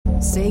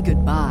Say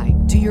goodbye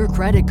to your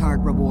credit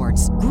card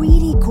rewards.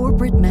 Greedy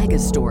corporate mega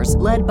stores,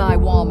 led by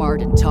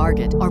Walmart and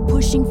Target, are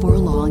pushing for a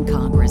law in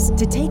Congress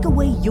to take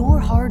away your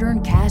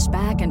hard-earned cash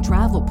back and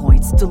travel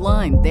points to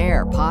line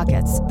their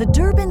pockets. The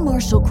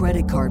Durbin-Marshall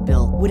credit card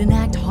bill would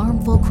enact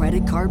harmful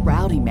credit card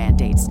routing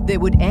mandates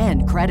that would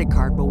end credit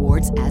card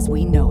rewards as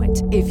we know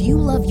it. If you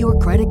love your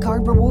credit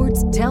card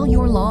rewards, tell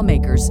your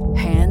lawmakers,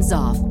 hands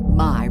off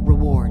my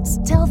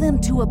rewards. Tell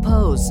them to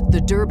oppose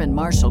the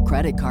Durbin-Marshall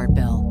credit card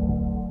bill.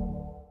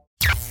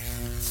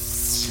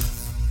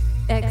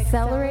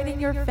 Accelerating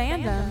your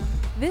fandom,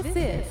 this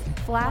is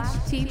Flash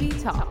TV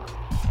Talk.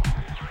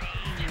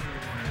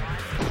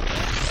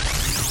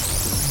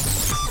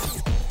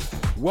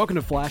 Welcome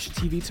to Flash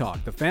TV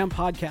Talk, the fan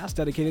podcast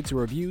dedicated to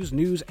reviews,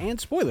 news, and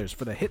spoilers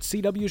for the hit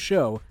CW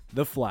show,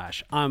 The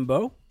Flash. I'm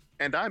Bo.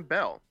 And I'm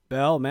Bell.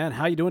 Bell, man,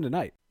 how you doing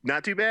tonight?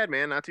 Not too bad,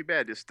 man. Not too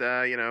bad. Just,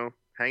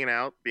 hanging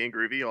out, being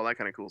groovy, all that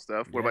kind of cool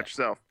stuff. What about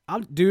yourself?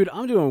 I'm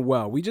doing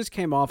well. We just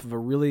came off of a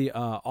really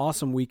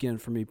awesome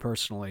weekend for me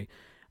personally.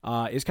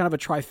 It's kind of a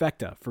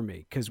trifecta for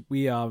me because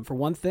we, for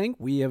one thing,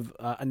 we have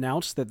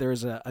announced that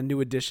there's a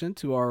new addition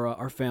to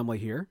our family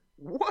here.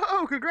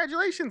 Whoa!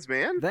 Congratulations,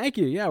 man! Thank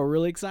you. Yeah, we're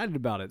really excited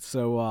about it.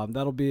 So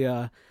that'll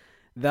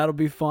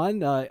be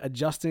fun.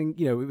 Adjusting,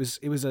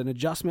 it was an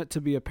adjustment to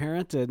be a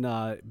parent,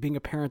 and being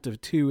a parent of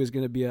two is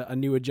going to be a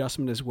new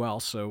adjustment as well.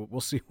 So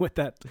we'll see what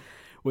that's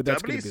going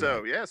to be.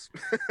 So, yes.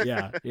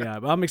 yeah.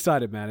 But I'm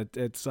excited, man.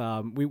 It's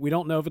we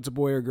don't know if it's a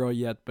boy or girl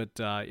yet, but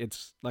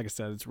it's, like I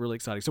said, it's really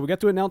exciting. So we got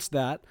to announce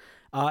that.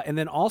 And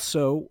then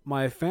also,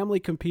 my family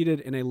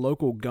competed in a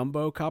local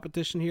gumbo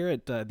competition here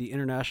at the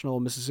International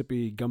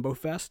Mississippi Gumbo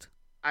Fest.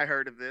 I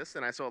heard of this,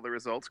 and I saw the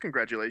results.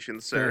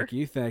 Congratulations, sir.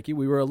 Thank you.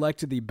 We were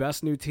elected the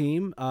best new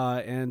team,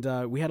 and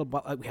we had a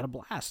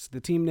blast. The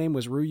team name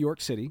was Rue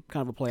York City,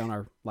 kind of a play on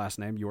our last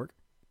name, York.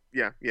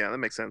 Yeah, that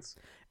makes sense.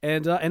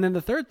 And then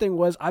the third thing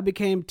was I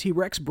became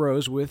T-Rex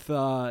Bros with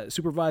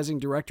supervising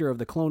director of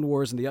the Clone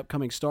Wars and the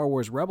upcoming Star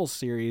Wars Rebels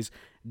series,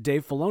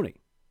 Dave Filoni.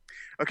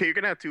 Okay, you're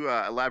going to have to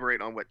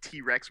elaborate on what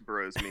T-Rex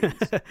Bros means.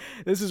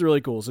 This is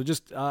really cool. So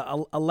just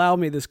allow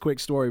me this quick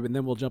story, but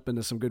then we'll jump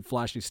into some good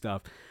flashy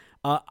stuff.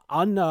 A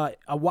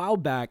while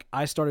back,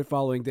 I started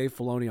following Dave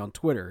Filoni on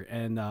Twitter,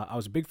 and I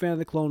was a big fan of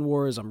the Clone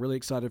Wars. I'm really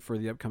excited for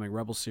the upcoming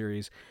Rebels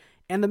series.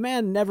 And the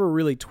man never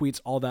really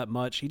tweets all that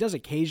much. He does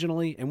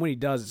occasionally, and when he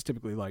does, it's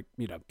typically like,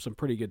 some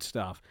pretty good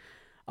stuff.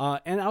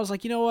 And I was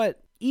like, you know what?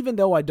 Even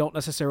though I don't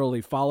necessarily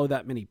follow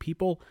that many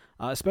people,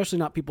 especially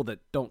not people that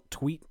don't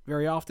tweet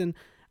very often,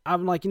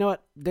 I'm like, you know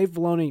what? Dave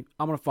Filoni,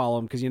 I'm going to follow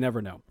him because you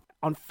never know.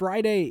 On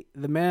Friday,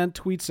 the man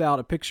tweets out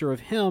a picture of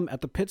him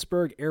at the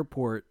Pittsburgh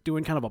airport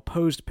doing kind of a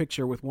posed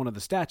picture with one of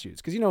the statues.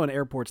 Because, in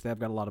airports, they've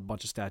got a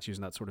bunch of statues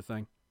and that sort of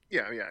thing.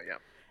 Yeah.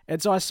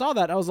 And so I saw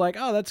that. I was like,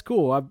 oh, that's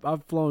cool.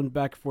 I've flown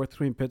back and forth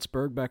between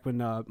Pittsburgh back when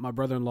my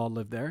brother-in-law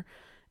lived there.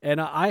 And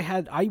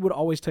I would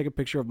always take a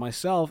picture of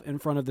myself in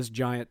front of this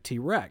giant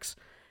T-Rex.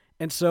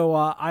 And so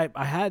I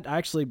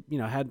actually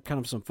had kind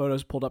of some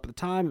photos pulled up at the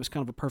time. It was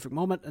kind of a perfect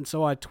moment. And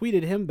so I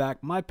tweeted him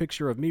back my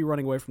picture of me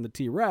running away from the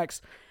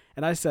T-Rex.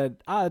 And I said,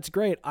 it's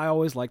great. I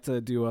always like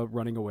to do a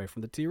running away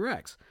from the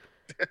T-Rex.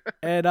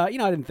 And, I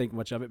didn't think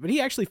much of it. But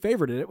he actually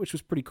favorited it, which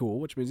was pretty cool,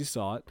 which means he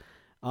saw it.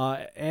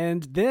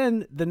 And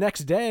then the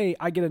next day,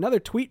 I get another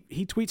tweet.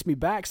 He tweets me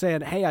back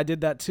saying, hey, I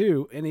did that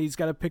too. And he's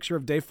got a picture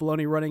of Dave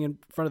Filoni running in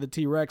front of the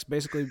T-Rex,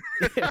 basically.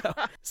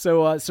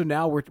 So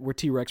now we're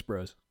T-Rex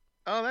bros.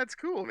 Oh, that's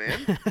cool, man.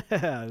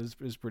 It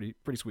was pretty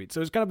sweet. So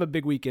it was kind of a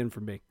big weekend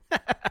for me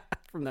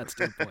from that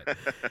standpoint.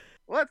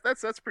 Well,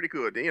 that's pretty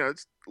cool.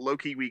 It's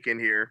low-key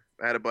weekend here.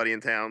 I had a buddy in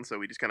town, so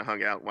we just kind of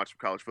hung out and watched some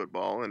college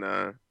football and,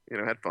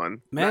 had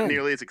fun. Man. Not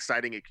nearly as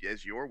exciting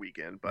as your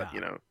weekend, but,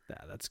 Yeah,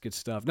 that's good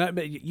stuff. Now,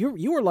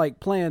 you were like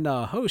playing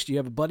host. You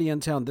have a buddy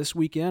in town this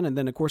weekend, and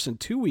then, of course, in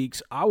 2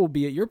 weeks, I will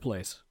be at your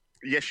place.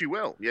 Yes, you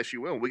will.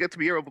 We get to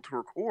be able to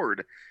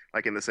record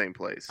like in the same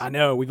place. I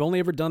know. We've only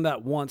ever done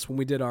that once when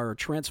we did our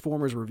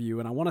Transformers review,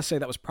 and I want to say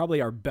that was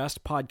probably our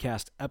best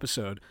podcast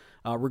episode.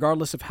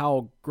 Regardless of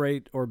how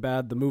great or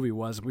bad the movie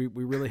was, we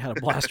really had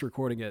a blast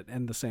recording it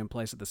in the same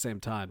place at the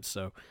same time.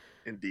 So,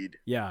 indeed.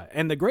 Yeah,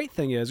 and the great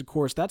thing is, of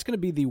course, that's going to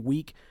be the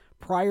week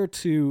prior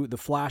to The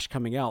Flash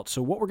coming out.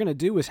 So what we're going to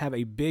do is have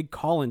a big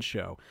call-in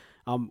show.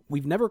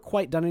 We've never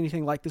quite done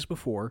anything like this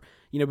before.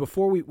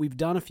 Before we've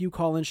done a few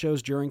call-in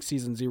shows during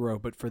season 0,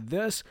 but for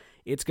this,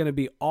 it's going to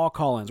be all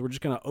call-ins. We're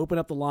just going to open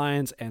up the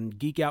lines and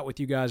geek out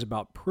with you guys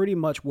about pretty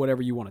much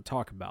whatever you want to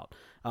talk about.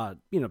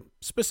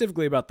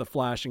 Specifically about the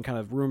Flash and kind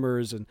of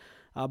rumors and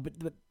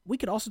but we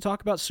could also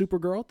talk about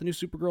Supergirl, the new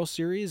Supergirl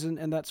series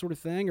and that sort of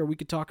thing, or we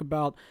could talk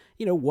about,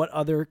 what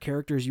other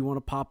characters you want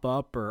to pop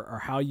up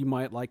or how you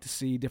might like to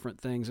see different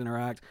things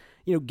interact.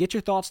 Get your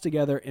thoughts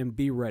together and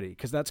be ready,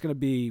 because that's going to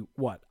be,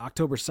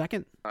 October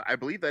 2nd? I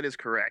believe that is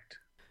correct.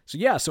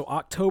 So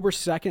October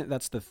 2nd,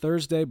 that's the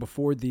Thursday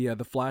before the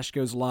Flash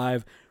goes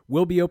live.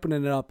 We'll be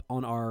opening it up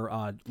on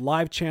our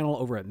live channel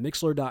over at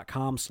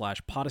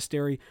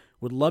mixler.com/podastery.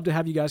 Would love to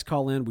have you guys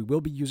call in. We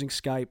will be using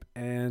Skype,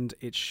 and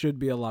it should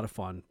be a lot of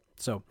fun.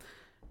 So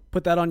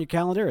put that on your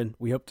calendar, and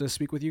we hope to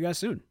speak with you guys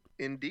soon.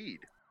 Indeed.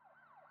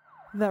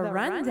 The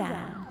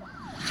Rundown.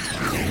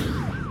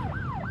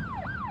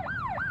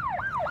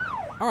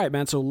 All right,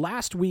 man. So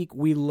last week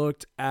we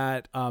looked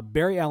at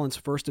Barry Allen's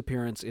first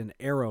appearance in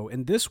Arrow,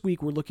 and this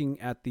week we're looking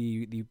at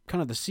the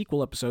kind of the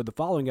sequel episode, the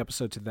following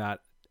episode to that,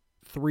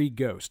 Three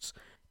Ghosts.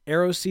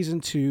 Arrow Season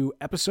 2,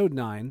 Episode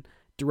 9,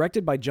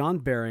 directed by John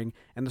Baring,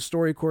 and the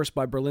story, of course,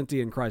 by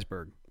Berlanti and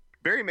Kreisberg.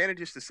 Barry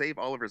manages to save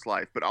Oliver's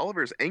life, but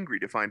Oliver is angry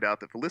to find out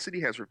that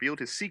Felicity has revealed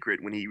his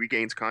secret when he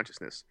regains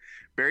consciousness.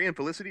 Barry and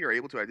Felicity are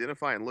able to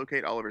identify and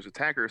locate Oliver's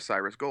attacker,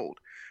 Cyrus Gold.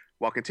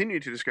 While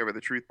continuing to discover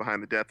the truth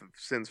behind the death of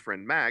Sin's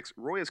friend Max,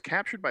 Roy is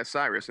captured by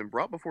Cyrus and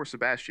brought before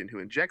Sebastian, who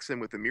injects him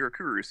with the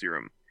Mirakuru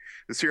serum.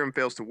 The serum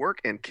fails to work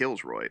and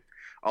kills Roy.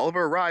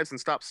 Oliver arrives and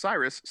stops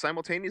Cyrus,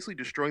 simultaneously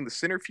destroying the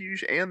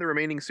centrifuge and the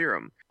remaining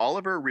serum.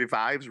 Oliver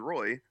revives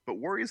Roy, but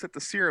worries that the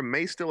serum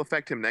may still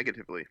affect him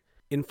negatively.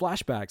 In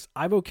flashbacks,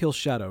 Ivo kills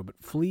Shadow,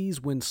 but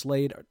flees when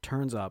Slade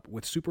turns up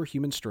with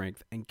superhuman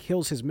strength and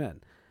kills his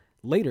men.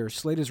 Later,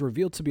 Slade is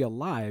revealed to be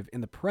alive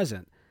in the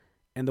present,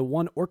 and the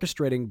one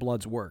orchestrating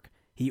Blood's work.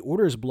 He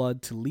orders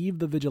Blood to leave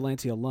the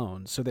vigilante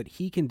alone so that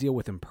he can deal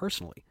with him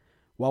personally.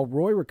 While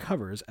Roy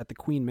recovers at the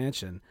Queen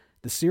Mansion,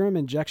 the serum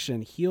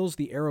injection heals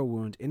the arrow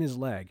wound in his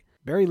leg.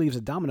 Barry leaves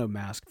a domino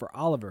mask for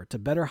Oliver to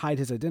better hide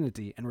his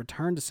identity and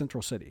return to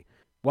Central City.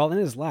 While in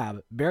his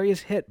lab, Barry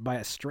is hit by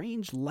a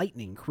strange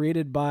lightning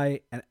created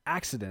by an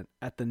accident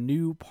at the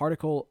new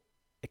particle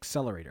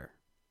accelerator.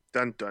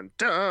 Dun, dun,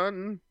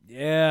 dun.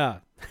 Yeah.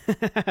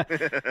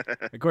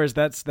 Of course,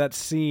 that's that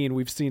scene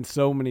we've seen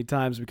so many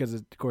times because,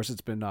 of course,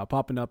 it's been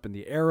popping up in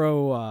the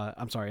Arrow,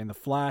 in the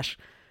Flash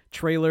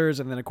trailers.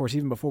 And then, of course,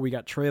 even before we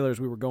got trailers,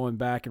 we were going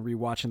back and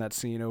rewatching that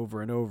scene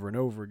over and over and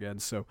over again.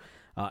 So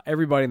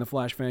everybody in the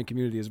Flash fan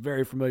community is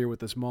very familiar with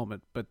this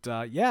moment. But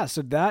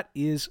so that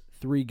is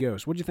Three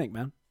Ghosts. What'd you think,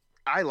 man?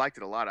 I liked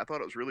it a lot. I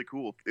thought it was really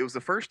cool. It was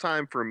the first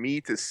time for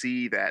me to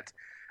see that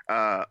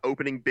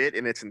opening bit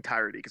in its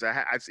entirety, because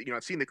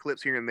I've seen the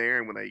clips here and there,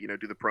 and when they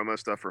do the promo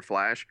stuff for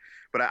Flash,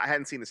 but I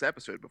hadn't seen this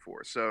episode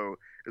before, so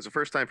it was the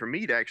first time for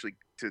me to actually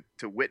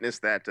to witness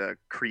that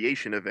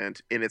creation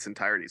event in its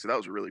entirety. So that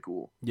was really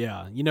cool.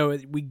 Yeah,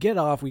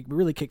 we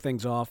really kick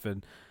things off,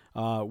 and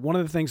one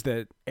of the things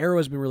that Arrow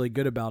has been really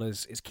good about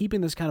is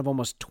keeping this kind of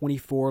almost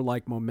 24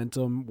 like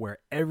momentum, where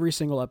every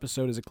single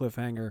episode is a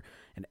cliffhanger,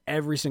 and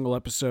every single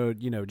episode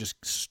just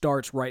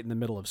starts right in the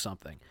middle of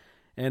something.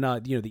 And,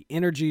 the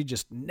energy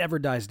just never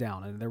dies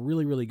down, and they're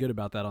really, really good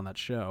about that on that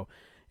show.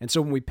 And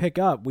so when we pick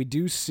up, we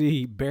do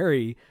see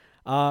Barry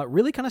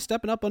really kind of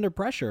stepping up under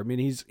pressure. I mean,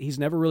 he's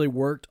never really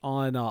worked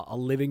on a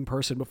living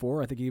person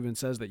before. I think he even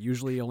says that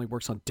usually he only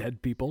works on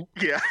dead people.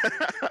 Yeah,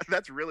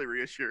 that's really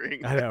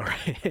reassuring. I know,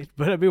 right?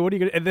 But, I mean, what are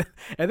you going to...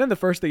 And then the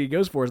first thing he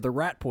goes for is the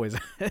rat poison.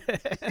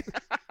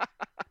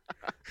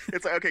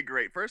 It's like, okay,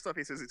 great. First off,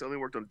 he says he's only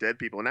worked on dead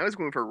people, and now he's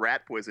going for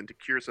rat poison to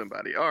cure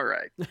somebody. All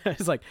right.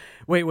 It's like,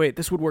 wait,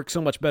 this would work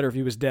so much better if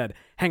he was dead.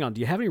 Hang on, do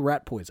you have any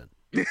rat poison?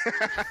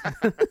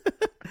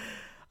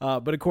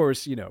 But of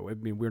course,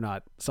 we're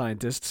not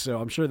scientists, so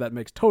I'm sure that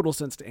makes total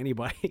sense to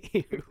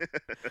anybody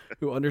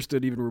who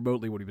understood even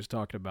remotely what he was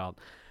talking about.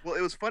 Well,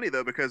 it was funny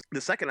though, because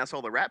the second I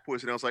saw the rat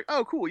poison, I was like,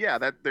 oh, cool, yeah,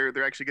 that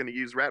they're actually going to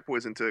use rat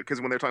poison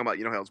because when they're talking about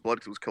how his blood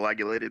was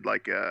coagulated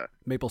like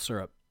maple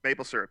syrup.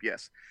 Maple syrup,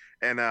 yes.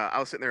 And I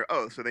was sitting there,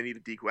 oh, so they need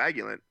a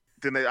decoagulant.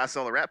 Then I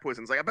saw the rat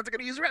poison. It's like, I bet they're going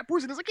to use rat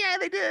poison. It's like, yeah,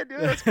 they did.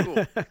 Yeah, that's cool.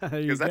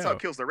 Because that's how it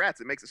kills the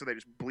rats. It makes it so they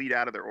just bleed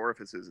out of their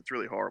orifices. It's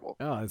really horrible.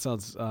 Oh, it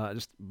sounds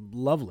just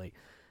lovely.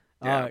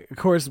 Yeah. Of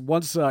course,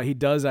 once he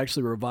does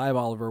actually revive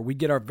Oliver, we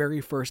get our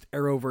very first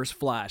Arrowverse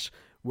Flash,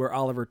 where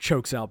Oliver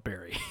chokes out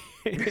Barry.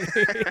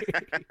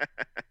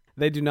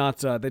 They do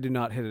not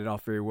hit it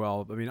off very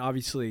well. I mean,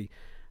 obviously...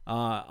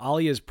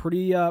 Ollie is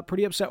pretty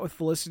upset with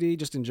Felicity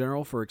just in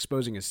general for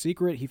exposing his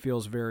secret. He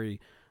feels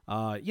very,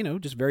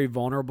 just very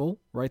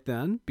vulnerable right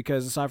then,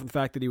 because aside from the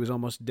fact that he was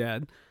almost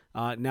dead,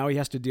 now he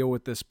has to deal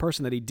with this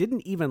person that he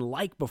didn't even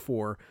like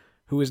before,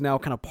 who is now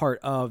kind of part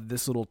of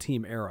this little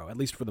Team Arrow, at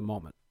least for the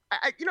moment.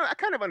 I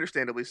kind of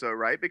understandably so,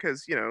 right?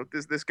 Because,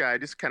 this guy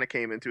just kind of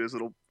came into his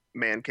little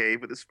man cave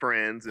with his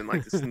friends and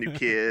like this new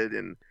kid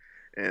and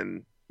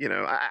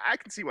I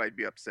can see why he'd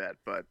be upset,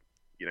 but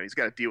he's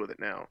got to deal with it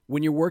now.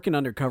 When you're working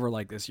undercover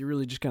like this, you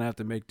really just kind of have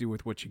to make do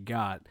with what you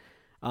got.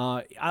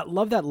 I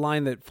love that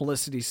line that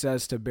Felicity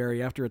says to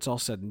Barry after it's all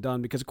said and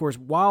done, because, of course,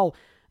 while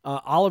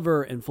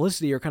Oliver and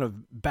Felicity are kind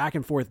of back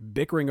and forth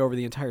bickering over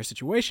the entire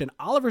situation,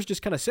 Oliver's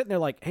just kind of sitting there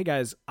like, hey,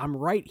 guys, I'm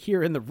right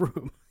here in the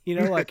room.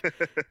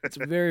 It's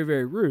very,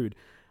 very rude.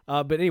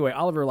 But anyway,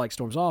 Oliver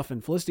storms off,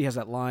 and Felicity has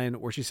that line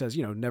where she says,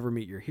 never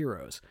meet your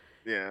heroes.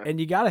 Yeah. And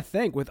you got to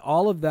think, with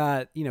all of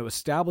that,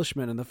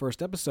 establishment in the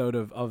first episode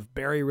of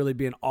Barry really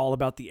being all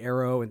about the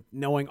Arrow and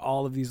knowing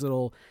all of these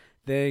little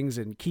things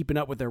and keeping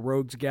up with their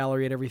rogues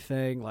gallery and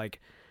everything,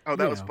 oh,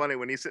 that was funny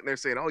when he's sitting there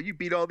saying, oh, you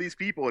beat all these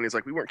people. And he's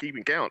like, we weren't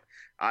keeping count.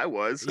 I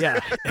was. Yeah,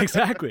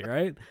 exactly.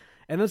 Right.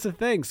 And that's the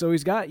thing. So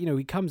he's got,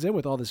 he comes in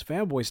with all this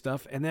fanboy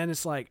stuff, and then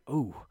it's like,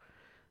 oh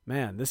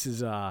man, this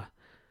is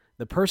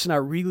the person I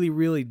really,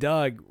 really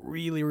dug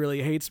really,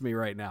 really hates me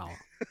right now.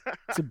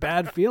 It's a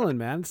bad feeling,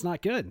 man. It's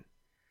not good.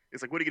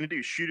 It's like, what are you going to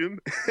do? Shoot him?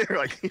 Or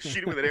like,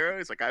 shoot him with an arrow?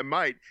 It's like, I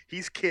might.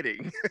 He's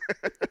kidding.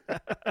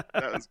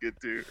 That was good,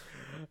 too.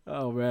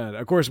 Oh, man.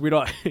 Of course, we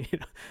don't.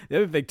 The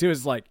other thing, too,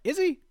 is like, is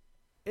he?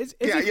 Is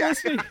he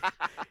felicity?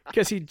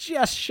 Because he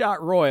just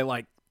shot Roy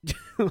like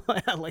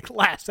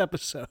last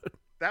episode.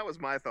 That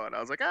was my thought. I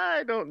was like,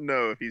 I don't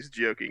know if he's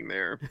joking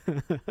there.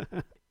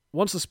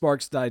 Once the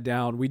sparks die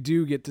down, we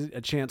do get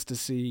a chance to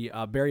see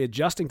Barry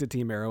adjusting to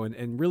Team Arrow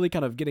and really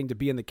kind of getting to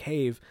be in the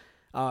cave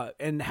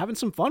and having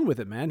some fun with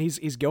it, man.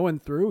 He's going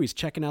through, he's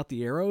checking out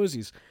the arrows,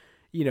 he's,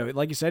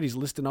 like you said, he's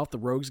listing off the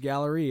rogues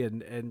gallery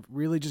and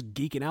really just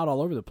geeking out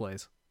all over the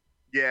place.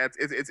 Yeah,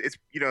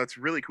 it's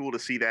really cool to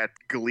see that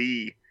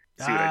glee.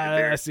 See what I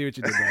did there? I see what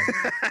you did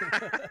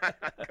there.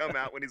 Come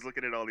out when he's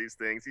looking at all these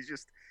things. He's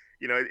just,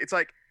 it's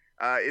like.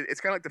 It's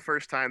kind of like the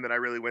first time that I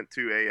really went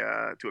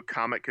to a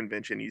comic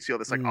convention. You see all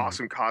this like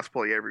awesome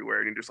cosplay everywhere,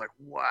 and you're just like,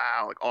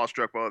 wow, like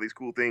awestruck by all these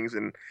cool things.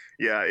 And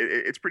yeah,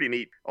 it's pretty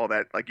neat. All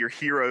that, like your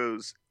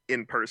heroes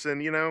in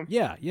person,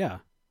 Yeah.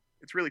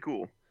 It's really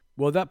cool.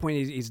 Well, at that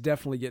point, he's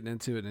definitely getting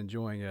into it and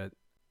enjoying it.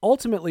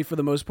 Ultimately, for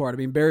the most part, I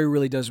mean, Barry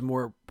really does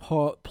more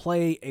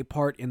play a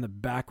part in the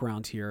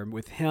background here,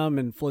 with him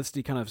and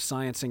Felicity kind of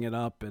sciencing it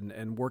up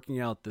and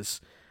working out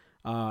this.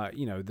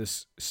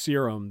 This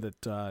serum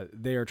that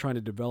they are trying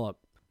to develop.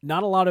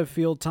 Not a lot of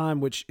field time,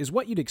 which is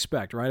what you'd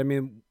expect, right? I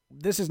mean,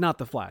 this is not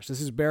the Flash.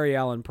 This is Barry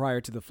Allen prior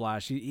to the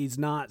Flash. He's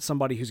not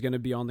somebody who's going to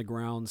be on the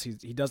grounds.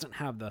 He doesn't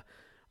have the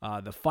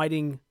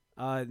fighting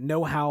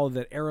know-how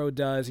that Arrow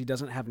does. He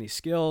doesn't have any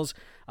skills.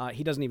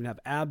 He doesn't even have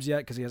abs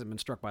yet because he hasn't been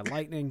struck by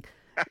lightning.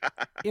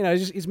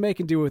 He's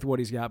making do with what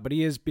he's got, but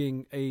he is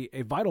being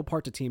a vital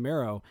part to Team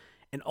Arrow.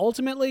 And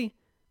ultimately,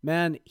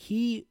 man,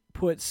 he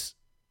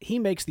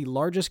makes the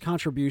largest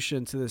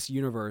contribution to this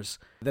universe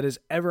that has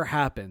ever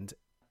happened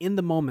in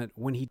the moment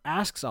when he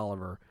asks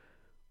Oliver,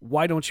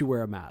 why don't you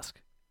wear a mask?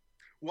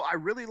 Well, I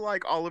really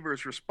like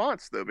Oliver's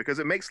response, though, because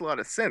it makes a lot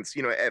of sense.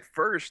 At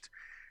first,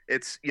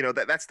 it's,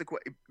 that's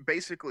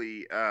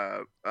basically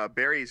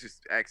Barry's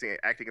just acting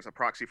as a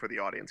proxy for the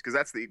audience, because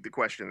that's the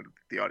question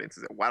the audience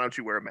is, why don't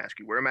you wear a mask?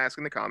 You wear a mask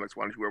in the comics.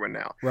 Why don't you wear one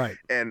now? Right.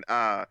 And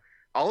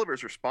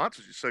Oliver's response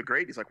is just so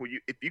great. He's like, well,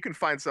 if you can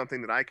find something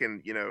that I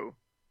can,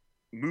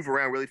 move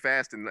around really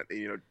fast and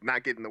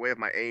not get in the way of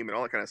my aim and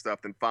all that kind of stuff,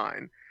 then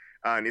fine.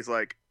 And he's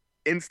like,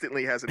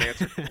 instantly has an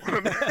answer for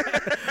him.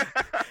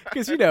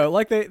 Because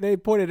like they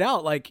pointed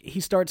out, like he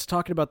starts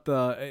talking about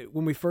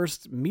when we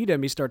first meet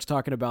him, he starts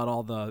talking about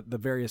all the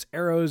various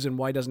arrows and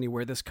why doesn't he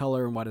wear this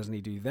color and why doesn't he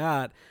do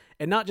that,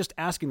 and not just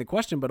asking the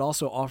question but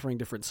also offering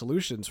different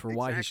solutions for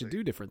why he should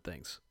do different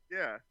things.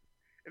 Yeah.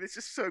 And it's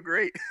just so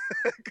great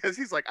because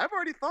he's like, I've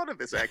already thought of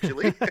this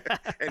actually,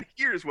 and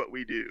here's what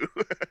we do.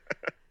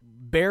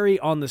 Barry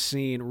on the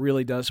scene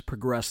really does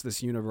progress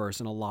this universe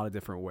in a lot of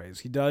different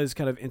ways. He does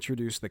kind of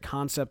introduce the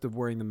concept of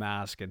wearing the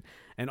mask and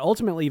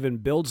ultimately even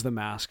builds the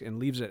mask and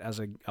leaves it as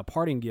a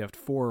parting gift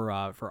for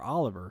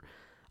Oliver.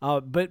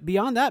 But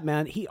beyond that,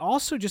 man, he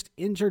also just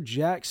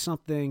interjects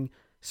something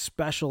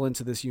special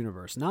into this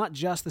universe. Not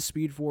just the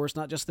Speed Force,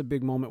 not just the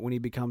big moment when he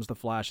becomes the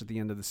Flash at the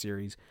end of the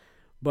series,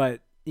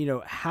 but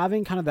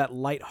having kind of that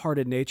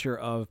lighthearted nature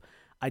of,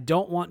 I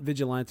don't want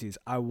vigilantes,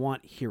 I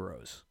want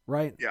heroes,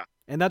 right? Yeah.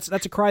 And that's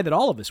a cry that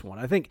all of us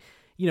want. I think,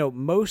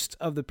 most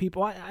of the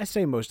people, I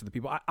say most of the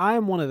people, I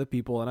am one of the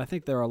people, and I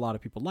think there are a lot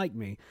of people like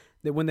me,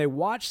 that when they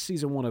watch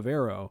season 1 of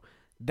Arrow,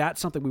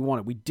 that's something we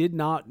wanted. We did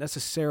not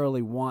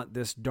necessarily want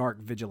this dark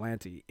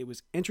vigilante. It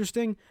was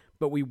interesting,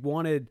 but we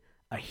wanted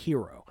a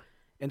hero.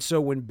 And so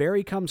when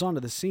Barry comes onto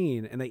the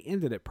scene, and they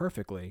ended it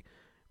perfectly,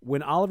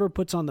 when Oliver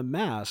puts on the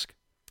mask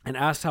and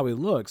asks how he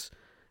looks,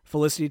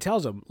 Felicity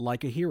tells him,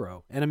 like a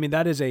hero. And I mean,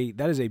 that is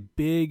a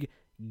big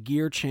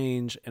gear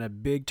change and a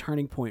big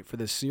turning point for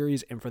this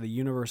series and for the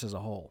universe as a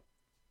whole.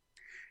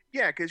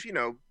 Yeah, because,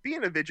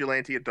 being a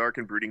vigilante, a dark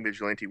and brooding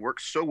vigilante,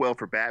 works so well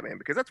for Batman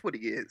because that's what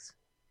he is.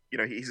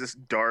 He's this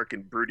dark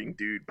and brooding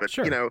dude. But,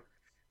 sure.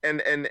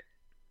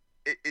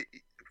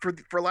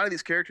 For a lot of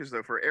these characters,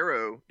 though, for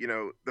Arrow,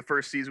 the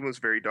first season was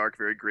very dark,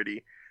 very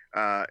gritty.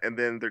 And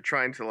then they're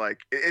trying to,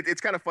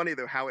 it's kind of funny,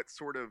 though, how it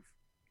sort of,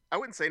 I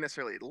wouldn't say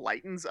necessarily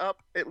lightens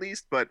up, at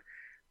least, but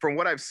from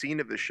what I've seen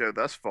of the show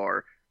thus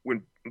far,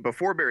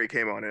 before Barry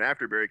came on and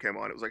after Barry came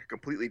on, it was like a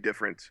completely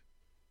different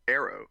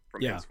Arrow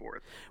from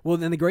henceforth. Well,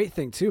 then the great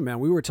thing too, man,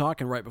 we were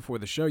talking right before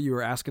the show, you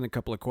were asking a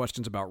couple of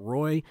questions about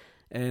Roy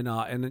and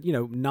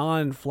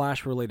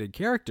non-Flash related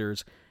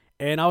characters.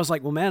 And I was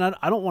like, well, man,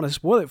 I don't want to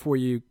spoil it for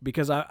you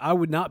because I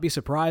would not be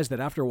surprised that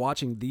after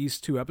watching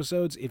these 2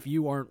 episodes, if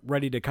you aren't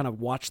ready to kind of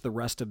watch the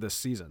rest of this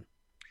season.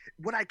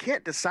 What I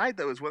can't decide,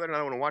 though, is whether or not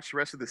I want to watch the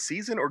rest of the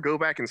season or go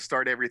back and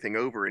start everything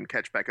over and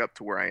catch back up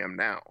to where I am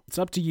now. It's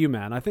up to you,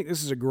 man. I think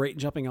this is a great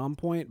jumping on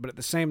point, but at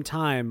the same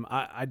time,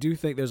 I do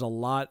think there's a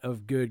lot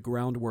of good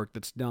groundwork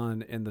that's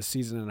done in the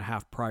season and a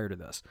half prior to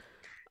this.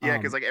 Yeah,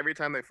 because every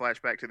time they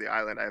flash back to the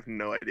island, I have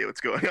no idea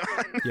what's going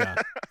on.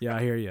 Yeah,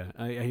 I hear you.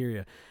 I hear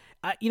you.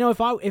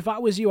 if I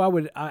was you,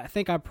 I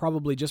think I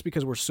probably, just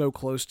because we're so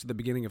close to the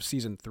beginning of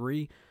season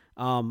 3,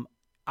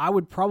 I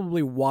would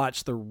probably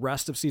watch the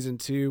rest of season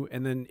 2,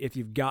 and then if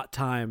you've got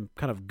time,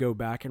 kind of go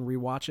back and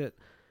rewatch it,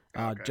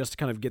 just to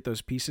kind of get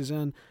those pieces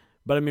in.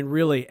 But I mean,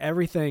 really,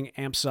 everything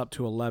amps up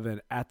to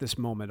 11 at this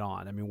moment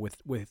on. I mean,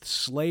 with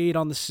Slade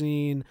on the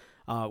scene,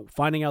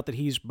 finding out that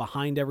he's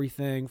behind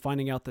everything,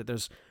 finding out that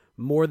there's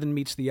more than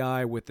meets the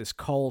eye with this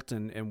cult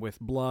and with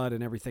blood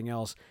and everything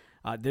else.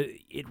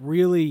 It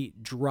really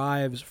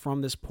drives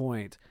from this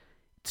point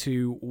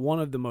to one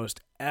of the most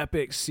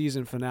epic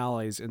season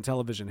finales in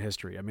television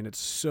history. I mean, it's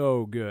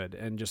so good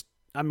and just,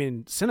 I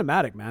mean,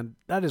 cinematic, man.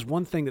 That is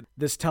one thing that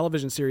this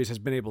television series has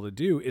been able to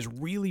do, is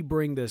really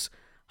bring this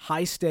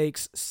high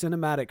stakes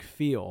cinematic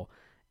feel.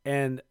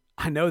 And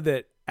I know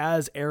that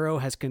as Arrow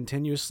has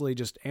continuously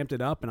just amped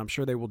it up, and I'm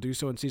sure they will do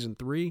so in season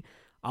 3,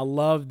 I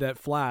love that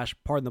Flash,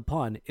 pardon the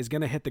pun, is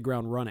going to hit the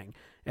ground running,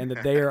 and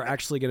that they are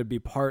actually going to be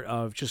part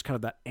of just kind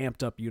of that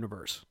amped up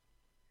universe.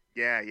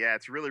 Yeah,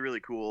 it's really, really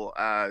cool.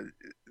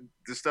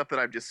 The stuff that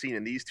I've just seen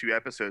in these 2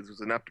 episodes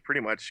was enough to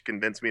pretty much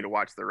convince me to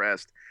watch the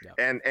rest.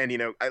 Yeah. And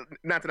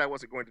not that I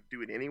wasn't going to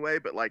do it anyway,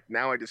 but like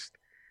now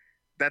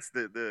that's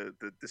the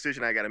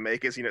decision I got to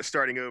make is,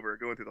 starting over,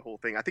 going through the whole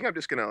thing. I think I'm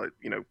just going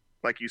to,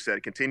 like you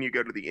said, continue,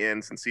 go to the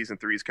end since season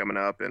 3 is coming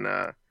up. And,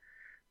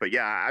 but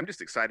yeah, I'm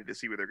just excited to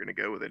see where they're going to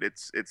go with it.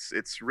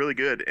 It's really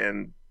good.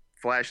 And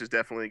Flash is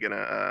definitely going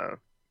to,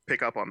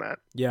 pick up on that.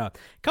 Yeah. A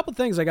couple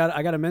things I got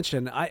to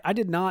mention. I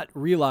did not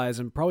realize,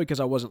 and probably because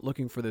I wasn't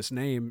looking for this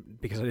name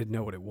because I didn't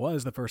know what it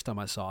was the first time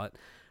I saw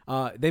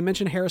it. They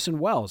mentioned Harrison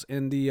Wells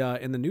in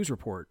the news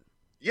report.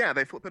 Yeah,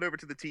 they flip it over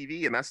to the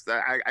TV, and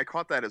I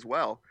caught that as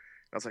well.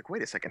 I was like,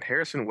 wait a second,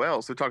 Harrison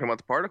Wells. They're talking about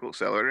the particle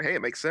accelerator. Hey,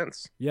 it makes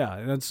sense. Yeah,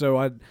 and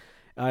so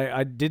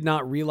I did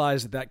not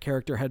realize that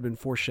character had been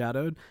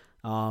foreshadowed.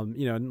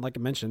 And like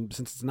I mentioned,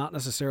 since it's not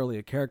necessarily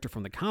a character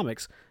from the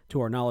comics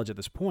to our knowledge at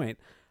this point,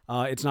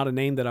 it's not a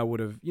name that I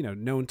would have,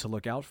 known to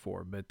look out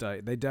for, but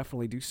they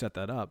definitely do set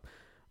that up.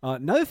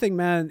 Another thing,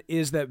 man,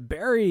 is that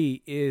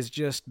Barry is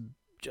just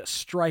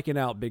striking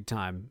out big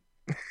time.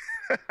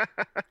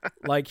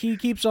 Like, he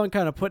keeps on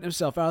kind of putting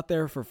himself out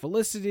there for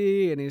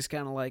Felicity, and he's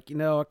kind of like,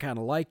 I kind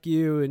of like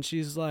you. And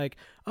she's like,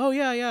 oh,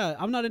 yeah,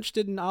 I'm not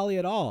interested in Ollie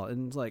at all.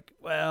 And it's like,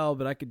 well,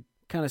 but I could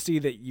kind of see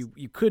that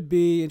you could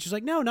be. And she's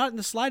like, no, not in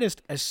the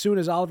slightest. As soon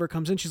as Oliver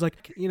comes in, she's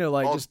like,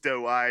 like all just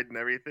doe-eyed and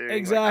everything.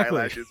 Exactly.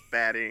 Like eyelashes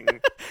batting.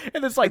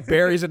 And it's like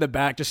Barry's in the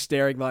back just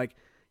staring like,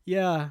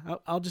 yeah,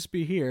 I'll just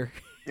be here.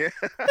 Yeah.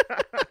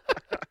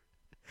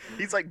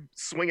 He's like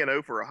swinging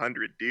 0 for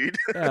 100, dude.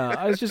 Yeah,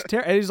 I was just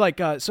and he's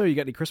like, so you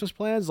got any Christmas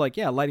plans? Like,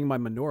 yeah, lighting my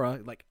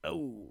menorah. Like,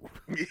 oh.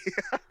 Yeah.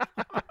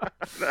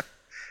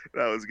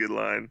 That was a good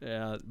line.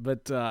 Yeah,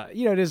 but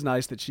it is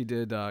nice that she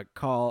did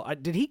call.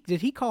 Did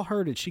he call her?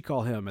 Or did she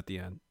call him at the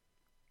end?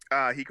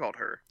 He called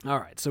her. All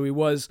right, so he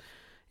was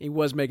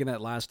making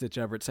that last ditch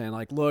effort, saying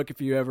like, look,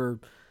 if you ever,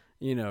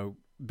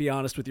 be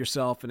honest with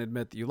yourself and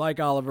admit that you like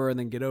Oliver, and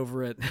then get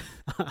over it.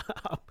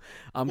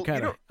 I'm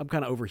kind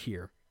of over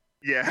here.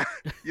 Yeah.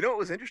 What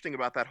was interesting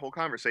about that whole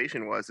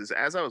conversation is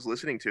as I was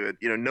listening to it,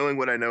 knowing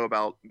what I know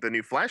about the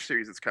new Flash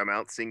series that's come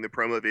out, seeing the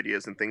promo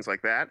videos and things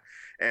like that,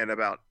 and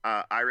about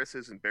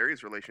Iris's and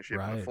Barry's relationship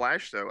with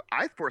Flash. So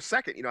for a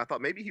second, I thought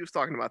maybe he was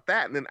talking about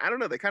that. And then, I don't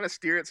know, they kind of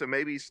steer it. So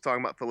maybe he's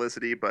talking about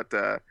Felicity, but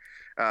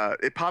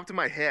it popped in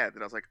my head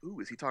that I was like,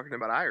 ooh, is he talking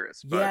about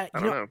Iris? But yeah, I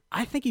don't know.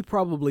 I think he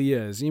probably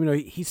is.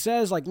 He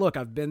says like, look,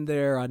 I've been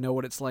there. I know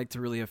what it's like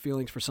to really have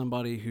feelings for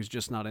somebody who's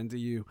just not into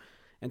you.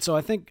 And so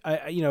I think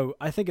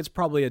I think it's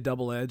probably a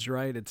double edge,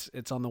 right?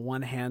 It's on the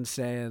one hand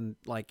saying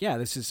like, yeah,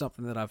 this is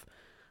something that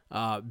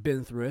I've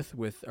been through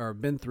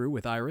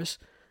with Iris,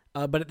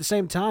 but at the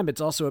same time,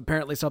 it's also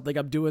apparently something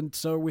I'm doing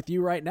so with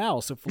you right now.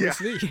 So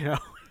Felicity, yeah.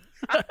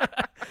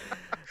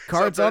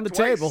 Cards on the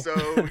twice, table.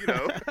 So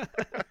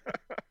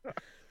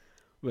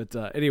But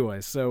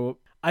anyway, so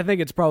I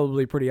think it's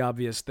probably pretty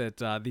obvious that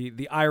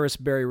the Iris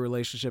Barry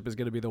relationship is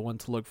going to be the one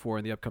to look for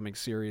in the upcoming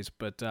series.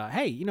 But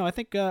hey, I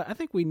think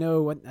we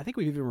know. I think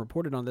we've even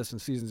reported on this in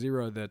season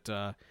 0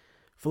 that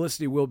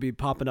Felicity will be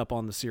popping up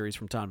on the series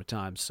from time to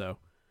time. So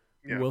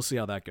we'll see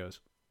how that goes.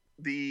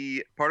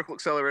 The particle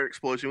accelerator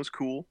explosion was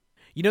cool.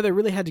 They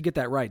really had to get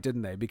that right,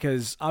 didn't they?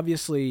 Because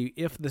obviously,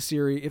 if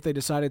they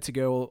decided to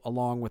go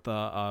along with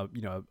a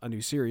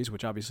new series,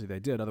 which obviously they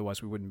did,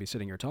 otherwise we wouldn't be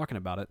sitting here talking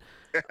about it.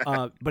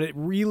 But it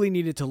really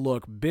needed to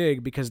look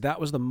big because that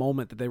was the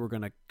moment that they were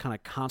going to kind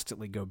of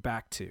constantly go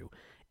back to,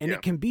 and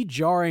it can be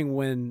jarring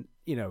when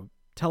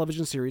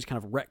television series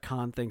kind of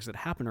retcon things that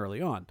happen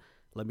early on.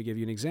 Let me give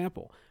you an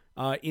example.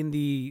 In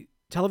the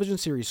television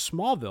series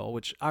Smallville,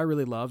 which I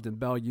really loved, and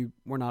Belle, you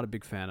were not a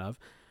big fan of.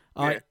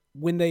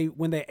 When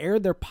they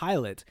aired their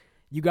pilot,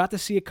 you got to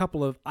see a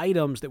couple of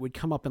items that would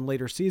come up in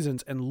later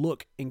seasons and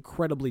look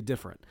incredibly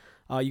different.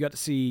 You got to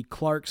see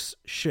Clark's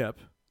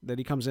ship that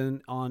he comes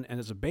in on and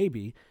as a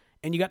baby,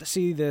 and you got to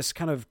see this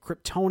kind of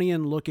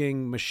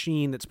Kryptonian-looking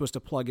machine that's supposed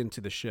to plug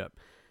into the ship.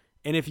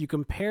 And if you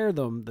compare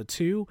the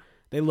two,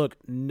 they look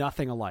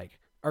nothing alike.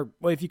 or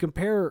well, if you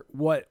compare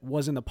what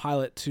was in the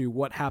pilot to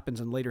what happens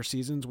in later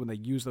seasons when they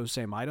use those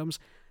same items,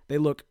 they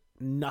look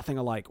nothing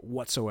alike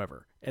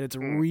whatsoever, and it's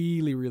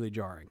really, really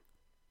jarring.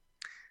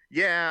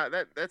 Yeah,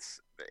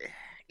 that's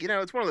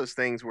it's one of those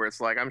things where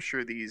it's like I'm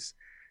sure these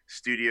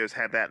studios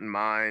have that in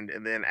mind,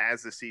 and then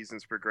as the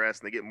seasons progress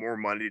and they get more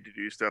money to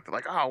do stuff, they're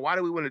like, oh, why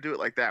do we want to do it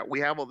like that? We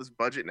have all this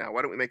budget now.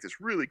 Why don't we make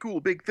this really cool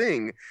big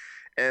thing?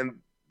 And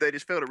they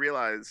just fail to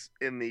realize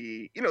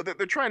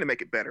they're trying to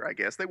make it better. I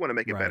guess they want to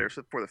make it better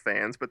for the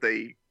fans, but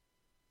they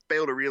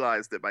fail to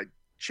realize that by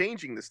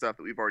changing the stuff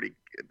that we've already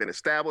been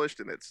established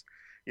and that's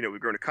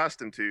we've grown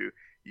accustomed to,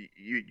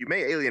 you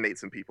may alienate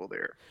some people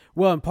there.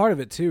 Well, and part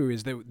of it too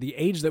is that the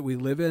age that we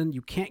live in,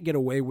 you can't get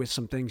away with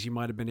some things you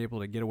might have been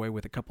able to get away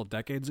with a couple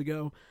decades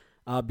ago,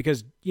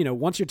 because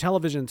once your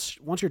television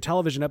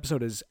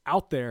episode is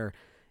out there,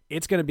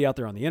 it's going to be out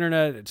there on the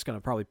internet. It's going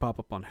to probably pop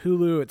up on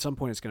Hulu at some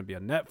point. It's going to be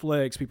on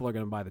Netflix. People are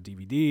going to buy the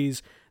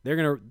DVDs.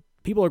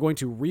 People are going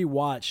to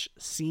rewatch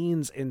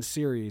scenes in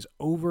series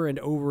over and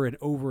over and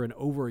over and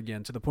over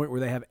again to the point where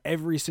they have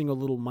every single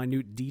little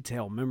minute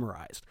detail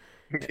memorized.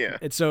 Yeah.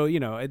 And so,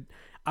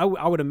 I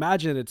would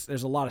imagine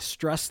there's a lot of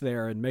stress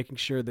there in making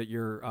sure that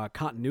your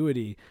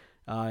continuity,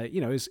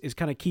 is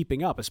kind of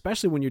keeping up,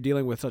 especially when you're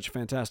dealing with such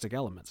fantastic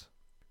elements.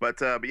 But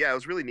yeah, it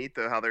was really neat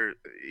though how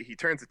he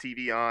turns the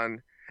TV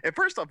on. And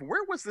first off,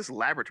 where was this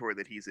laboratory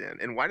that he's in,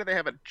 and why do they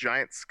have a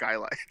giant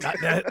skylight?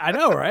 I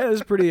know, right?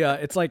 It's pretty.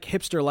 It's like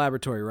hipster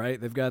laboratory,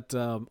 right? They've got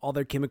all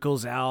their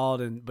chemicals out,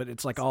 but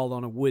it's like all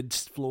on a wood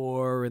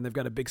floor, and they've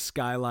got a big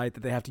skylight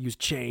that they have to use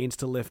chains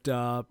to lift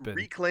up. And...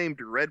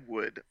 Reclaimed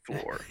redwood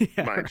floor,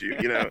 yeah, mind you.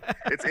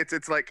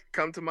 It's like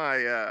come to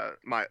my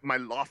my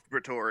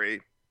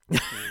laboratory.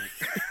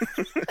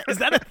 Is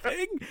that a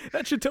thing?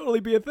 That should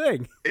totally be a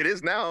thing. It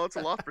is now. It's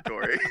a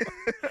laboratory.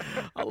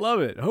 I love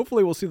it.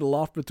 Hopefully we'll see the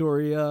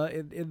laboratory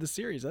in the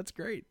series. That's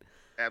great.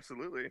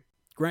 Absolutely.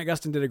 Grant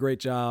Gustin did a great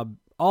job.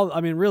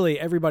 Really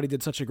everybody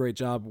did such a great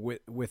job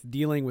with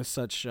dealing with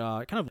such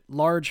kind of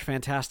large,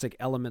 fantastic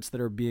elements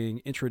that are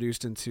being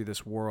introduced into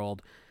this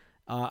world.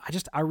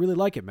 I really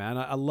like it, man.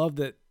 I love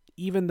that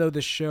even though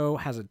the show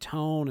has a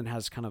tone and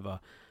has kind of a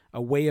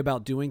way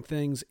about doing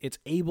things, it's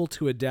able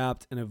to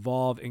adapt and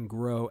evolve and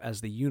grow as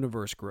the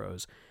universe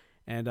grows.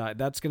 And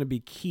that's going to be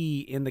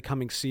key in the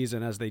coming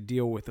season as they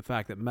deal with the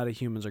fact that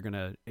metahumans are going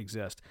to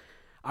exist.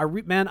 I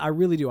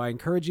really do. I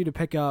encourage you to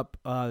pick up,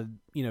 the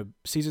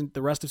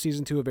rest of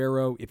season 2 of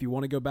Arrow. If you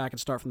want to go back and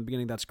start from the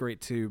beginning, that's great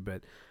too.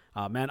 But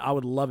man, I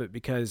would love it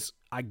because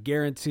I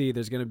guarantee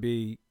there's going to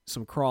be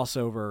some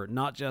crossover,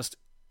 not just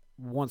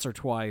once or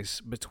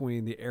twice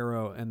between the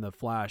Arrow and the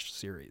Flash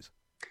series.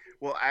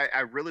 Well,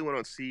 I really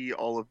want to see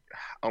all of,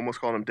 I almost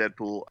call him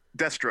Deadpool,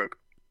 Deathstroke.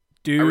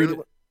 Dude,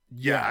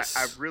 yes.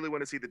 I really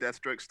want to see the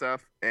Deathstroke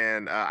stuff,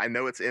 and I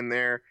know it's in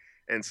there,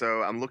 and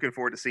so I'm looking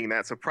forward to seeing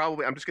that. So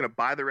probably I'm just going to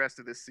buy the rest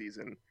of this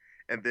season,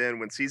 and then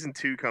when season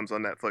 2 comes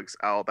on Netflix,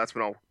 that's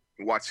when I'll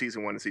watch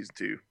season 1 and season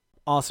 2.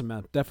 Awesome,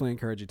 man. Definitely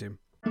encourage you to.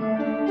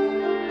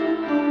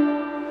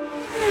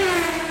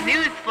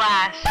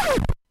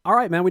 Newsflash. All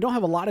right, man, we don't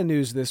have a lot of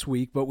news this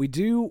week, but we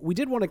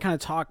did want to kind of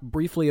talk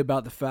briefly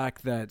about the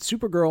fact that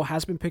Supergirl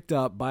has been picked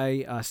up by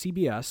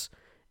CBS,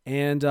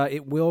 and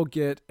it will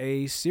get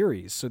a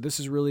series. So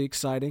this is really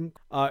exciting.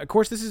 Of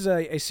course, this is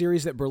a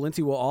series that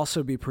Berlanti will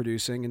also be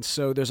producing, and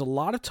so there's a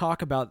lot of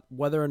talk about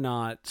whether or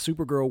not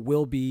Supergirl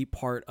will be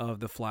part of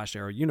the Flash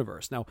Arrow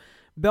universe. Now,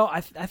 Bell,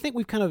 I think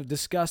we've kind of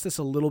discussed this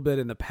a little bit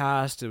in the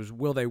past. It was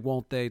will they,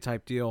 won't they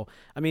type deal.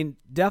 I mean,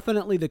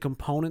 definitely the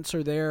components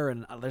are there,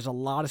 and there's a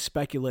lot of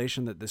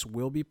speculation that this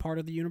will be part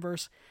of the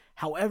universe.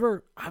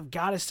 However, I've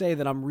got to say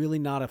that I'm really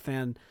not a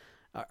fan.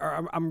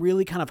 I'm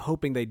really kind of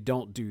hoping they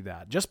don't do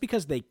that. Just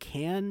because they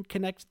can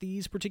connect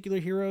these particular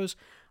heroes,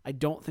 I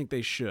don't think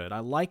they should. I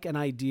like an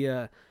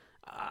idea.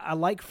 I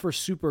like for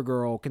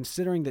Supergirl,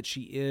 considering that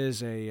she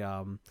is a,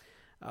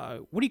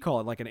 what do you call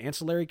it, like an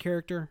ancillary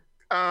character?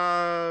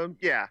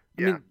 Yeah.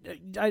 I mean,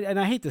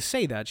 I hate to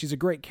say that. She's a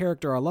great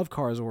character. I love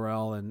Kara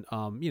Zor-El, and,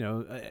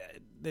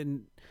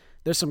 then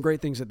there's some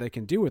great things that they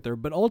can do with her,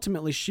 but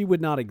ultimately she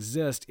would not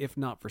exist if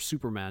not for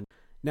Superman.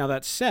 Now,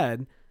 that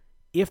said,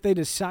 if they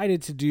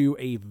decided to do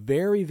a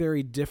very,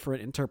 very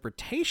different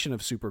interpretation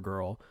of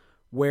Supergirl,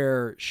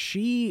 where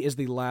she is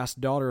the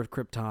last daughter of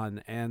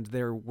Krypton and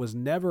there was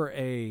never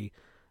a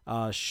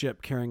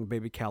ship carrying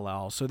baby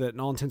Kal-El, so that in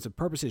all intents and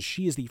purposes,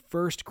 she is the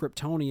first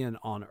Kryptonian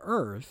on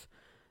Earth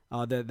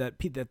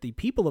that the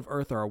people of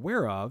Earth are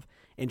aware of,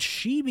 and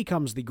she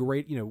becomes the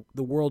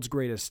world's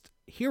greatest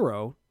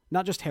hero,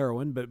 not just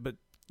heroine, but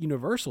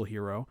universal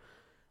hero,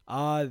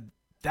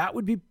 that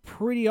would be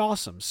pretty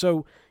awesome.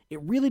 So it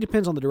really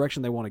depends on the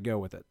direction they want to go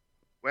with it.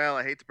 Well,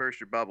 I hate to burst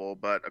your bubble,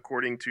 but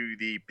according to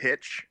the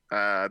pitch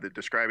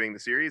describing the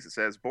series, it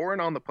says, born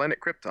on the planet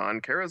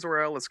Krypton, Kara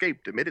Zor-El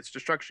escaped amid its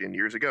destruction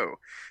years ago.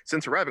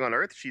 Since arriving on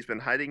Earth, she's been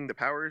hiding the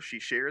powers she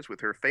shares with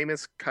her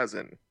famous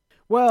cousin.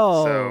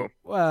 But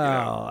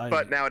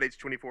now at age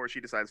 24, she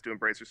decides to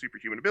embrace her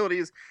superhuman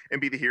abilities and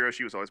be the hero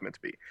she was always meant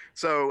to be.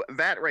 So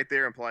that right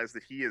there implies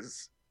that he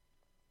is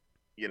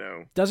you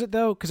know. Does it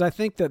though? Because I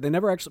think that they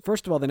never actually.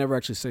 First of all, they never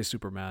actually say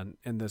Superman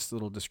in this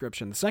little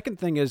description. The second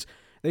thing is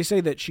they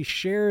say that she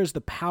shares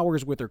the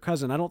powers with her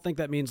cousin. I don't think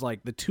that means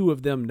like the two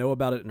of them know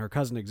about it and her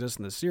cousin exists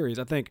in the series.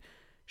 I think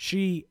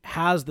she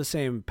has the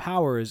same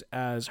powers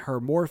as her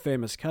more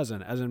famous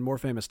cousin, as in more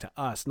famous to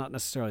us, not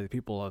necessarily the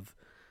people of,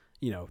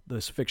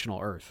 this fictional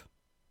Earth.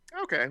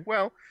 Okay,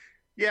 well,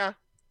 yeah,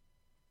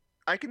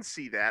 I can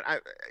see that.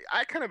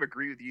 I kind of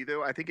agree with you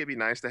though. I think it'd be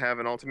nice to have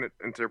an alternate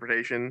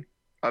interpretation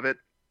of it.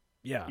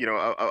 Yeah.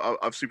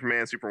 Of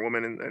Superman,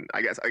 Superwoman, and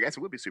I guess it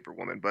would be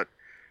Superwoman, but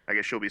I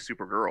guess she'll be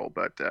Supergirl.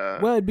 But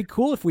well, it'd be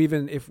cool if we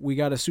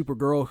got a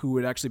Supergirl who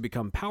would actually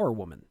become Power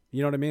Woman.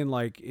 You know what I mean?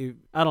 Like,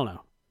 I don't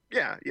know.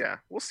 Yeah.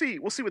 We'll see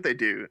what they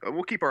do.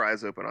 We'll keep our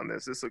eyes open on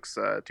this. This looks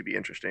to be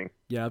interesting.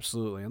 Yeah,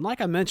 absolutely. And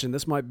like I mentioned,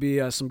 this might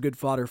be some good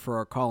fodder for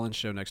our call-in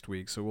show next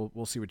week. So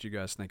we'll see what you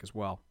guys think as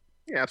well.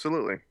 Yeah,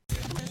 absolutely.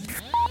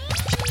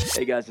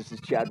 Hey guys, this is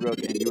Chad Rook,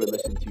 and you are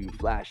listening to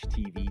Flash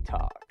TV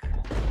Talk.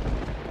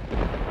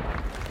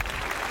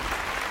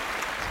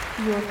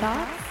 Your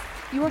thoughts,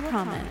 your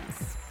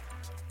comments,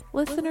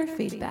 listener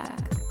feedback.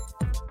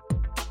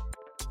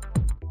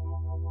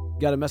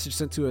 Got a message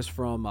sent to us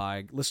from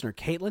listener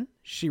Caitlin.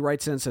 She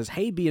writes in and says,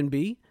 "Hey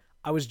B&B,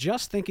 I was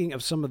just thinking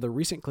of some of the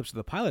recent clips of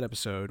the pilot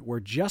episode where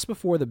just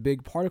before the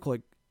big particle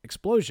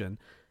explosion,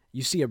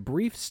 you see a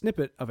brief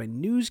snippet of a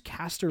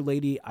newscaster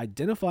lady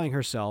identifying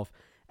herself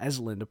as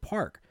Linda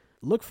Park.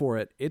 Look for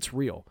it, it's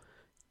real.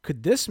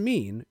 Could this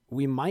mean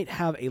we might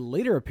have a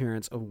later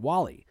appearance of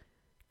Wally?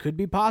 Could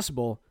be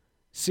possible.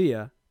 See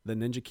ya, the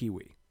Ninja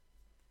Kiwi."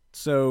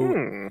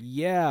 So,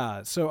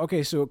 yeah. So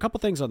a couple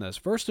things on this.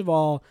 First of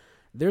all,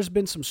 there's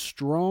been some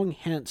strong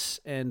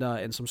hints and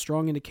some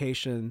strong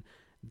indication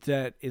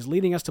that is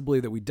leading us to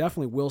believe that we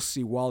definitely will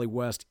see Wally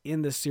West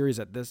in this series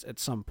at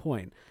some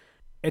point.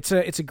 It's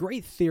a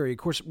great theory. Of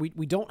course,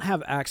 we don't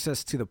have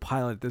access to the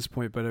pilot at this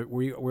point, but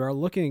we are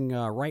looking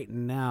right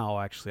now.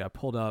 Actually, I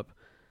pulled up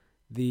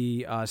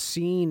the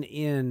scene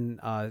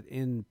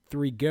in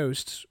Three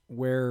Ghosts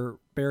where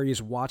Barry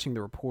is watching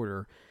the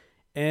reporter,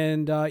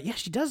 and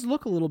she does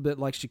look a little bit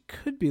like she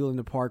could be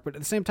Linda Park, but at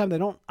the same time,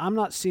 I'm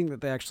not seeing that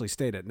they actually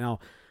state it. Now,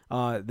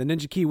 the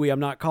Ninja Kiwi, I'm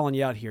not calling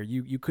you out here.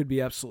 You could be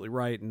absolutely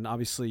right, and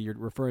obviously you're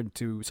referring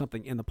to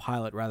something in the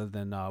pilot rather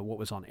than what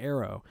was on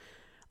Arrow.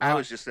 I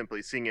was just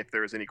simply seeing if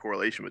there was any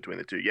correlation between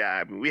the two. Yeah,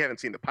 I mean, we haven't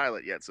seen the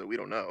pilot yet, so we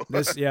don't know.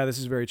 This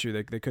is very true.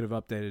 They could have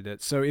updated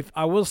it. So if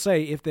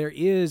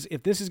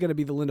this is going to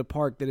be the Linda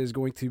Park that is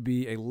going to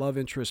be a love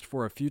interest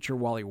for a future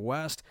Wally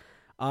West,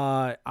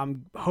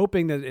 I'm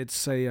hoping that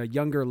it's a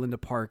younger Linda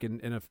Park,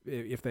 and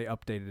if they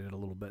updated it a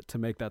little bit to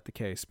make that the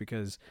case,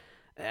 because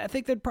I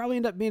think there'd probably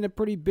end up being a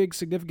pretty big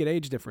significant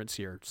age difference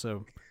here.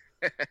 So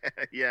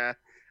yeah,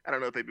 I don't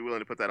know if they'd be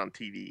willing to put that on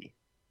TV.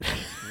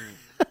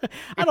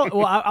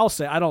 I'll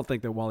say I don't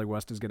think that Wally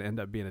West is going to end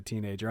up being a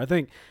teenager. I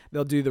think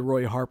they'll do the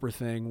Roy Harper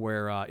thing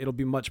where it'll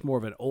be much more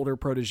of an older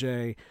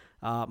protege.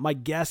 My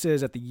guess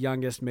is at the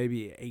youngest,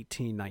 maybe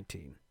 18,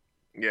 19.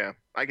 Yeah,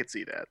 I could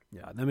see that.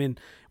 Yeah, I mean,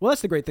 well,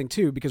 that's the great thing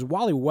too, because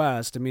Wally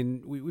West, I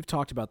mean, we've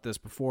talked about this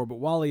before, but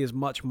Wally is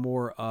much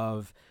more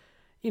of,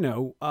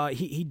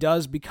 he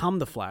does become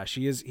the Flash.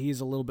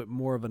 He's a little bit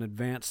more of an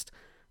advanced,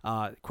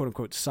 quote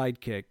unquote,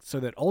 sidekick, so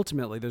that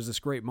ultimately there's this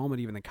great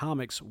moment even in the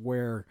comics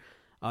where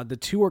the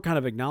two are kind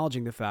of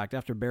acknowledging the fact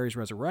after Barry's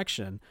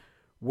resurrection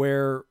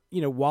where,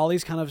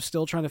 Wally's kind of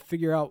still trying to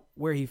figure out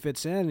where he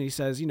fits in. And he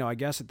says, I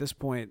guess at this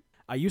point,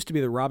 I used to be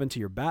the Robin to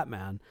your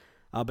Batman,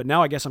 but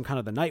now I guess I'm kind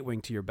of the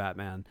Nightwing to your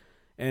Batman.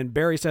 And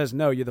Barry says,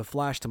 no, you're the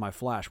Flash to my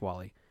Flash,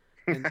 Wally.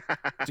 And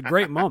it's a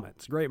great moment.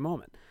 It's a great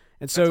moment.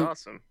 And so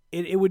that's awesome.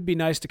 It would be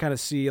nice to kind of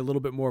see a little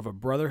bit more of a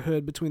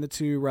brotherhood between the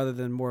two rather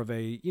than more of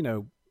a,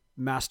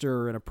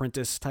 master and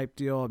apprentice type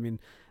deal. I mean,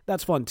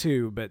 that's fun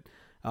too, but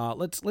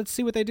let's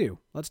see what they do.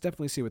 Let's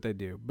definitely see what they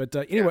do. But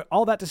anyway,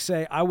 all that to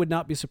say, I would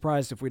not be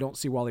surprised if we don't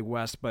see Wally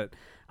West, but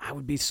I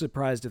would be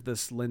surprised if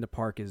this Linda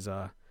Park is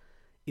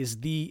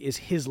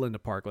his Linda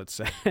Park, let's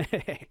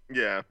say.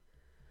 Yeah.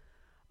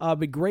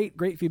 But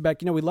great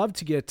feedback. We love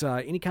to get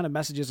any kind of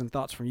messages and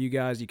thoughts from you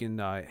guys. You can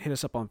hit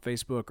us up on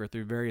Facebook or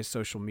through various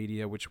social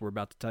media, which we're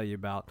about to tell you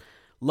about.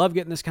 Love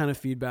getting this kind of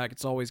feedback.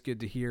 It's always good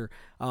to hear.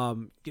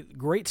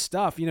 Great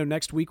stuff.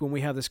 Next week when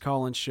we have this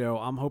call-in show,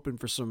 I'm hoping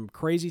for some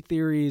crazy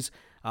theories,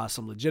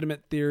 some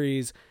legitimate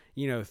theories.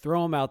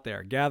 Throw them out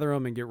there, gather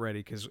them, and get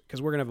ready because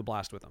we're going to have a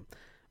blast with them.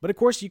 But, of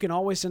course, you can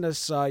always send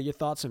us your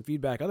thoughts and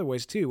feedback other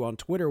ways, too. On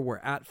Twitter, we're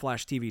at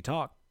Flash TV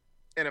Talk.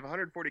 And if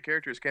 140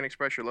 characters can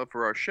express your love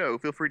for our show,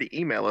 feel free to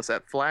email us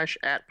at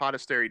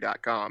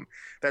flash@podastery.com.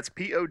 That's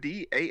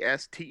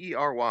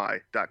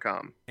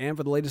PODASTERY.com. And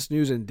for the latest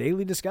news and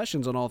daily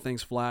discussions on all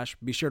things Flash,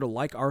 be sure to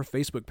like our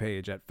Facebook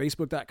page at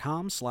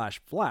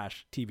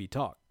facebook.com/Flash TV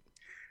Talk.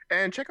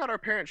 And check out our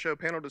parent show,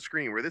 Panel to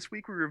Screen, where this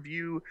week we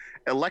review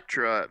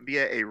Elektra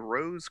via a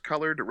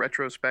rose-colored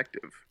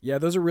retrospective. Yeah,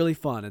 those are really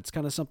fun. It's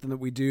kind of something that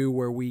we do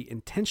where we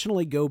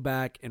intentionally go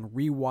back and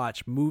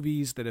rewatch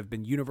movies that have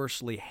been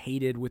universally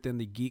hated within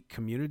the geek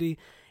community,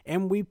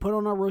 and we put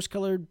on our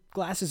rose-colored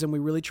glasses and we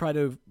really try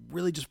to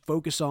really just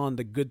focus on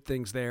the good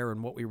things there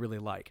and what we really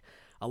like.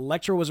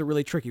 Elektra was a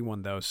really tricky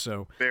one, though,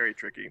 so... Very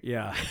tricky.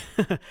 Yeah.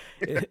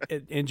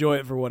 Enjoy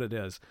it for what it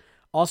is.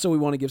 Also, we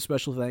want to give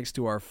special thanks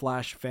to our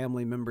Flash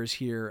family members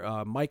here,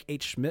 Mike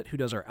H. Schmidt, who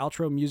does our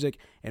outro music,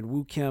 and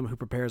Woo Kim, who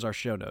prepares our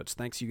show notes.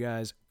 Thanks, you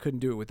guys. Couldn't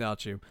do it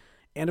without you.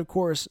 And, of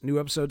course, new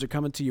episodes are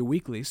coming to you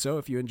weekly, so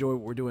if you enjoy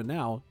what we're doing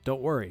now,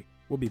 don't worry.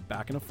 We'll be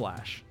back in a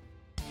flash.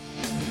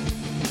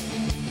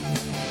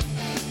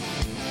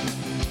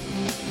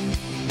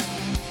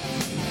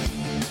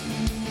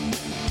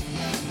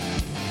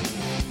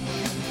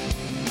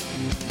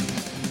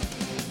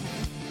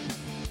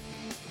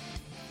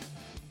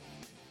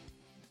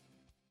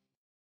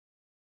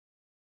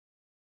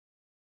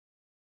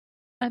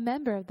 A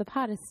member of the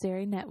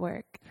Podastery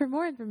Network. For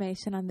more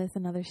information on this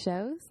and other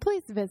shows,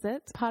 please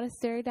visit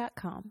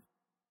podastery.com.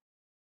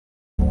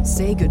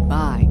 Say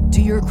goodbye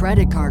to your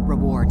credit card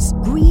rewards.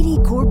 Greedy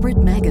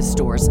corporate mega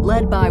stores,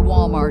 led by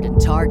Walmart and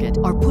Target,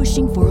 are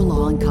pushing for a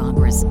law in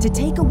Congress to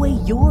take away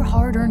your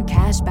hard-earned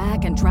cash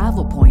back and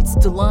travel points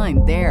to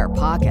line their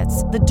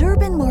pockets. The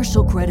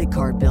Durbin-Marshall credit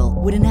card bill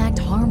would enact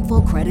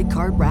harmful credit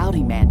card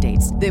routing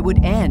mandates that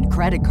would end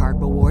credit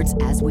card rewards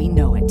as we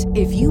know it.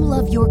 If you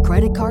love your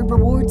credit card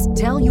rewards,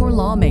 tell your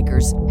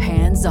lawmakers,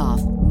 hands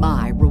off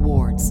my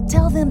rewards.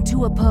 Tell them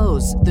to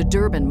oppose the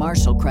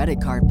Durbin-Marshall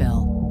credit card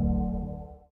bill.